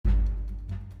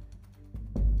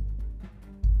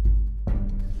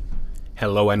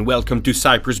Hello and welcome to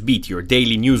Cyprus Beat, your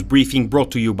daily news briefing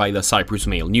brought to you by the Cyprus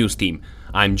Mail news team.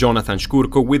 I'm Jonathan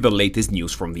Shkurko with the latest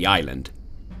news from the island.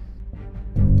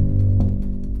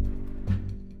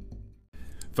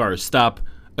 First up,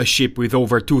 a ship with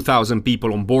over 2,000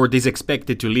 people on board is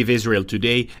expected to leave Israel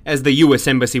today, as the US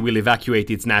Embassy will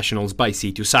evacuate its nationals by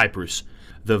sea to Cyprus.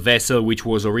 The vessel, which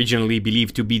was originally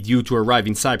believed to be due to arrive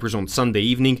in Cyprus on Sunday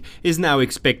evening, is now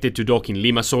expected to dock in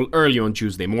Limassol early on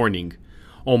Tuesday morning.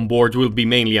 On board will be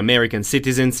mainly American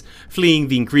citizens fleeing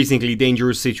the increasingly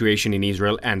dangerous situation in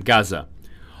Israel and Gaza.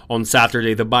 On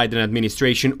Saturday, the Biden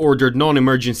administration ordered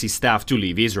non-emergency staff to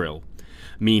leave Israel.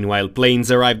 Meanwhile,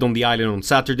 planes arrived on the island on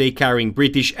Saturday carrying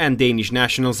British and Danish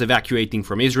nationals evacuating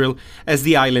from Israel as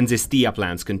the island's Estia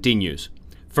plans continues.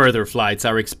 Further flights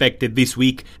are expected this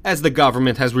week, as the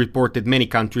government has reported many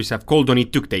countries have called on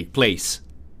it to take place.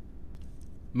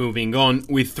 Moving on,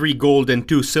 with 3 gold and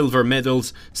 2 silver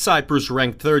medals, Cyprus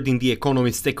ranked third in the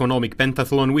Economist economic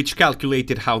pentathlon, which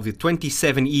calculated how the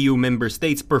 27 EU member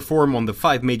states perform on the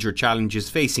 5 major challenges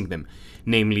facing them,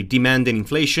 namely demand and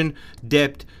inflation,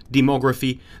 debt,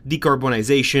 demography,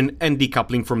 decarbonisation and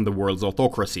decoupling from the world's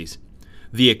autocracies.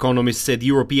 The Economist said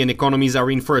European economies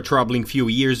are in for a troubling few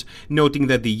years, noting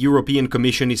that the European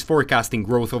Commission is forecasting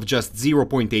growth of just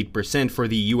 0.8% for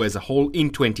the EU as a whole in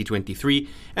 2023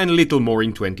 and little more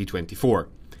in 2024.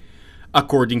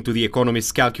 According to the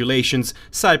Economist's calculations,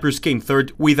 Cyprus came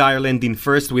third, with Ireland in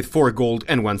first with 4 gold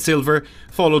and 1 silver,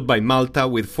 followed by Malta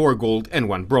with 4 gold and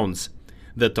 1 bronze.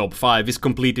 The top 5 is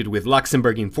completed with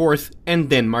Luxembourg in 4th and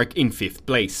Denmark in 5th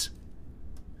place.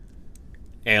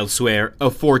 Elsewhere, a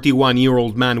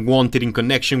 41-year-old man wanted in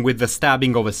connection with the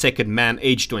stabbing of a second man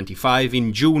aged 25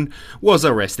 in June was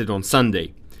arrested on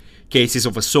Sunday. Cases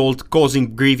of assault,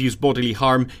 causing grievous bodily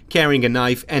harm, carrying a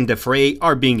knife and a fray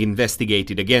are being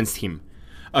investigated against him.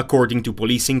 According to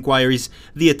police inquiries,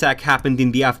 the attack happened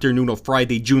in the afternoon of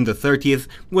Friday, June the 30th,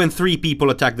 when 3 people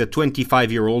attacked the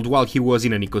 25-year-old while he was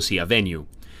in a Nicosia venue.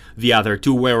 The other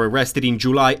 2 were arrested in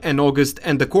July and August,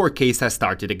 and the court case has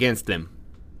started against them.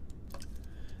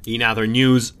 In other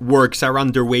news, works are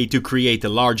underway to create a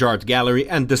large art gallery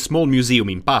and a small museum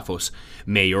in Paphos,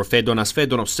 Mayor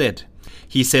Athinon said.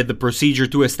 He said the procedure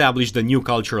to establish the new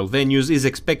cultural venues is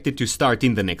expected to start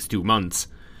in the next 2 months.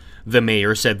 The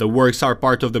mayor said the works are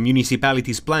part of the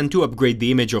municipality's plan to upgrade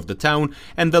the image of the town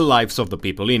and the lives of the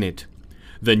people in it.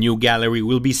 The new gallery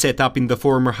will be set up in the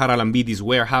former Haralambidis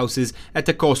warehouses at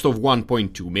a cost of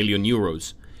 1.2 million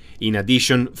euros. In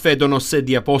addition, Fedonos said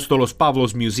the Apostolos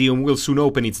Pavlos Museum will soon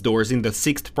open its doors in the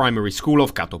 6th primary school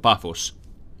of Kato Paphos.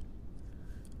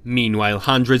 Meanwhile,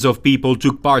 hundreds of people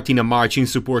took part in a march in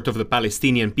support of the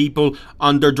Palestinian people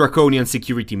under draconian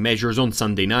security measures on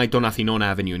Sunday night on Athinon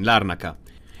Avenue in Larnaca.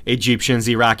 Egyptians,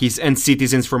 Iraqis and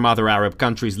citizens from other Arab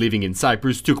countries living in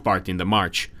Cyprus took part in the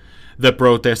march. The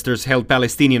protesters held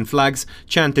Palestinian flags,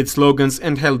 chanted slogans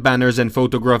and held banners and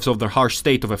photographs of the harsh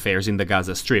state of affairs in the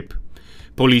Gaza Strip.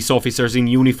 Police officers in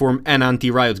uniform and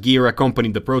anti-riot gear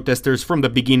accompanied the protesters from the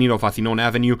beginning of Athinon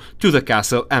Avenue to the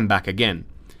castle and back again.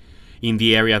 In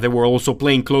the area there were also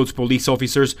plainclothes police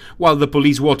officers, while the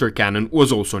police water cannon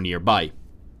was also nearby.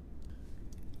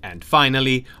 And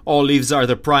finally, olives are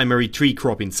the primary tree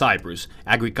crop in Cyprus,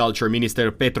 Agriculture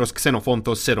Minister Petros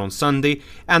Xenofontos said on Sunday,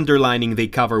 underlining they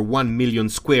cover 1 million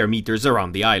square meters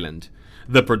around the island.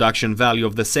 The production value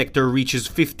of the sector reaches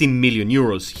 15 million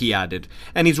euros, he added,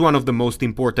 and is one of the most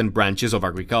important branches of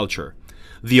agriculture.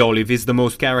 The olive is the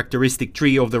most characteristic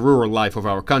tree of the rural life of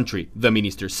our country, the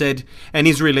minister said, and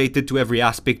is related to every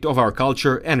aspect of our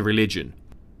culture and religion.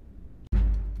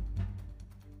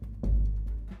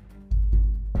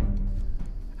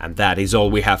 And that is all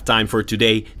we have time for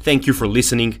today. Thank you for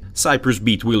listening. Cyprus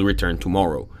Beat will return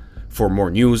tomorrow. For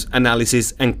more news,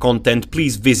 analysis and content,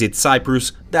 please visit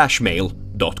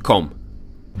cyprus-mail.com.